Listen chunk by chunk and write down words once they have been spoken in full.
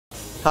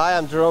Hi,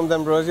 I'm Jerome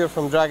D'Ambrosio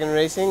from Dragon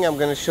Racing. I'm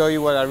going to show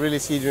you what I really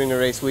see during the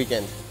race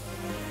weekend.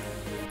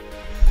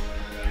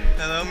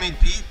 Hello, meet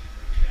Pete.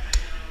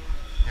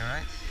 You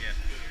alright? Yeah.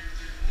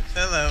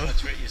 Hello.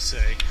 Watch what you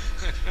say.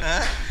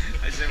 Huh?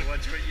 I said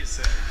watch what you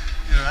say.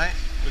 You alright?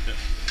 With the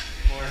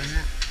more.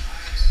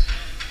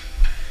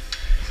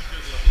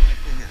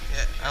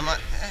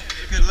 Yeah,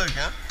 good look,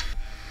 huh?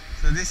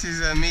 So this is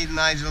meet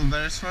Nigel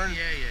Beresford.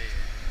 Yeah.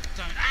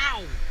 Don't,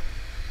 ow!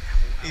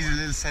 He's a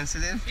little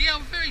sensitive. Yeah,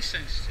 I'm very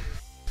sensitive.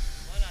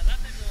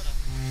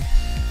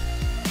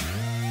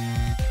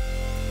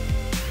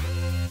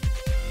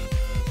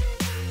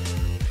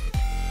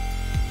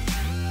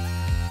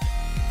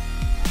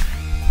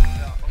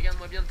 Alors,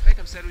 regarde-moi bien de près,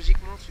 comme ça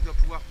logiquement tu dois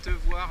pouvoir te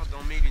voir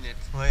dans mes lunettes.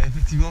 Ouais,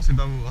 effectivement, c'est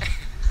pas beau. Hein.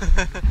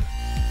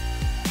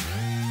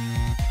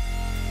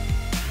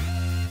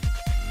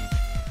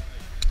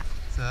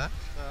 Ça va?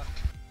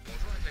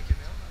 Bonjour avec la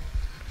caméra.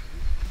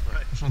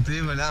 Ouais.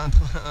 Enchanté, voilà,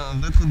 un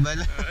vrai trou de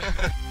balle.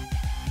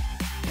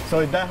 So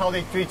is that how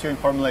they treat you in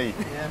Formula E?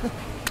 Yeah.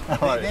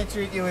 They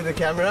treat you with the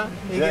camera.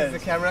 He gets the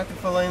camera to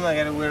follow him. I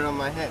gotta wear it on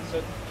my head. So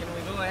can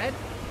we go ahead?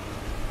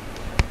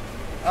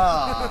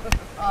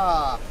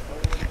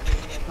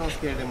 Don't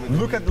scare them with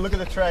Look at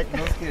the track.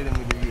 Don't scare them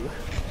with the view.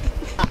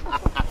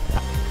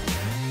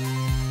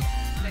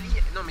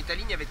 Non mais ta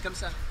ligne elle va être comme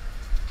ça.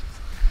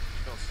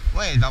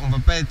 Ouais, on va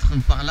pas être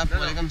par là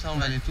pour aller comme ça, on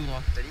va aller tout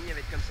droit. Ta ligne elle va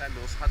être comme ça,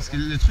 mais on sera Parce que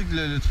droit. le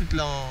truc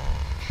là,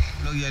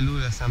 là où il y a l'eau,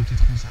 là, c'est un petit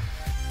trou ça.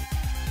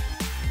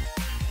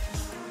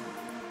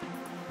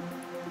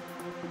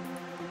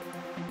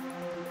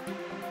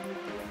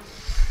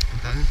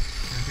 T'as vu?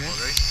 Ok.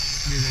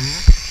 Les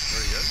amis.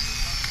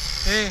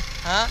 Hey,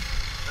 hein?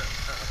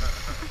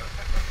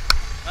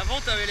 Avant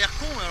t'avais l'air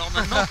con, alors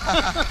maintenant.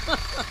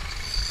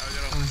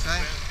 Comme ça.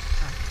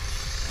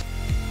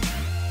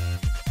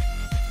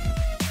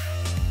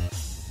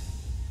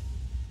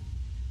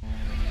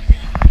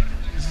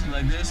 Just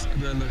like this,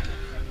 good look.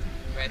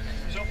 Ouais.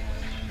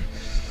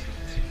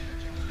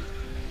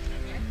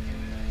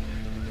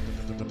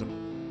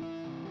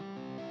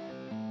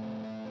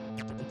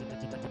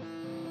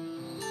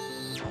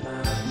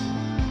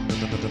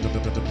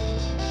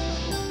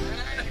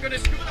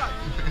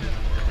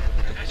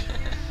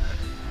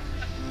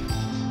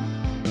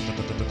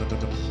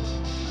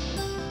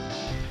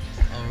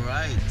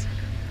 Alright.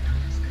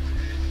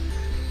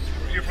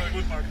 We're here for the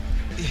good part.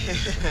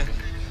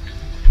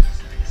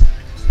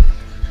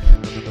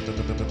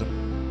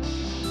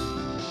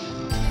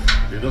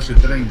 De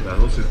 12:30 a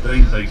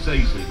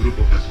 12:36 el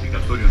grupo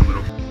clasificatorio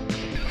número 4.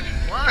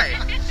 Why?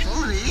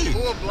 Formula E.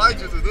 Who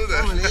obliged you to do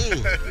that? Formula E.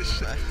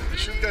 You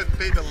should get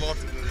paid a lot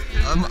to do that.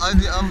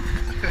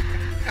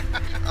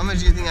 How much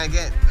do you think I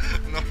get?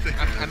 Nothing.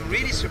 I'm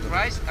really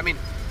surprised. I mean,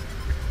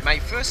 my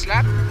first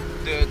lap,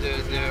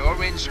 the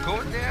orange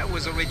cone there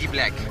was already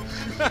black,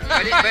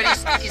 but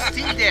it's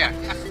still there.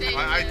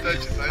 I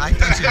touched it. I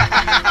touched it.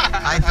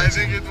 I I touched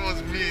think it. it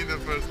was me in the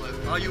first lap.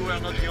 Oh, you were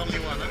not the only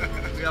one. Huh?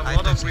 We have I a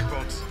lot of touched it.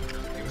 reports.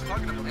 He was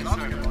talking about Yes,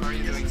 sir. How are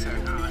you doing, sir?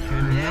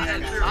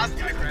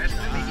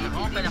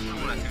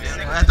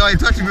 Attends, et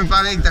toi tu peux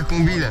parler avec ta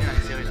combi là.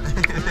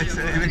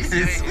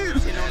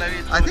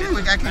 I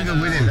think I can go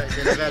with him.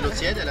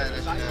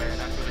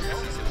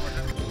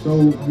 So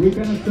we're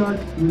gonna start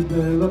with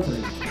the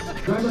lottery.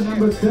 Driver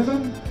number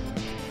 7,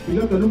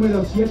 piloto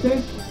número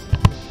 7.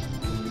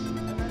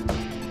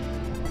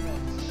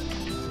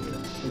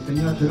 El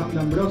señor Jerome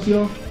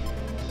D'Ambrosio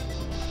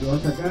lo va a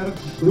sacar.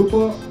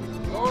 Grupo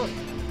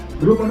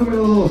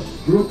número 2,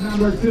 group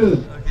number 2.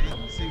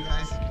 Okay, see you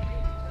guys.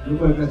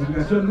 Grupo de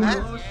clasificación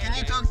número 2. Can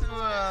you talk to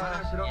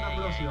Jerome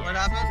D'Ambrosio. what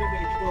happened?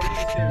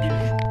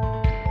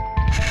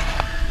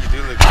 You do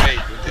look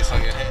great with this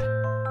on your head.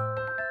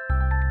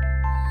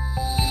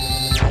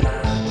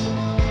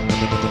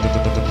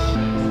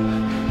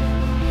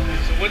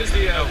 So what is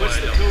what's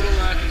the total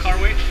car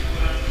weight?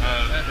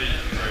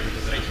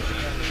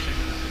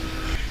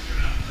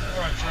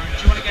 Alright, Jerome,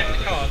 do you want to get in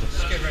the car?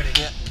 Just get ready.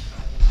 Yeah.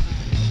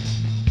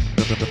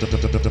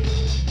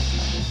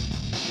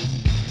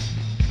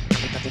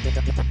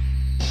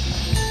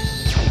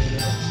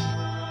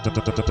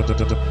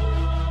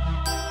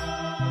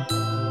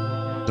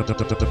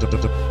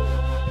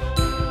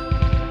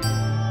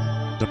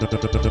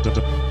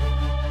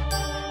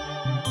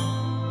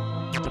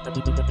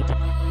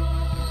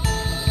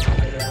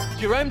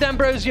 Jerome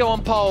D'Ambrosio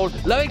on pole,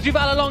 Loic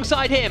Duval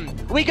alongside him.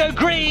 We go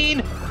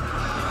green!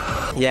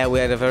 Yeah, we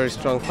had a very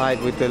strong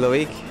fight with the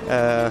Loic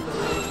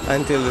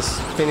until the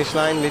finish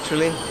line,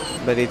 literally.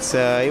 But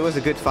it was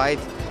a good fight.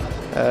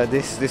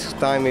 This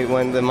time it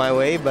went my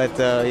way, but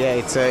yeah,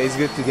 it's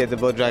good to get the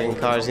both Dragon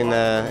cars in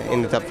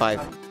the top 5.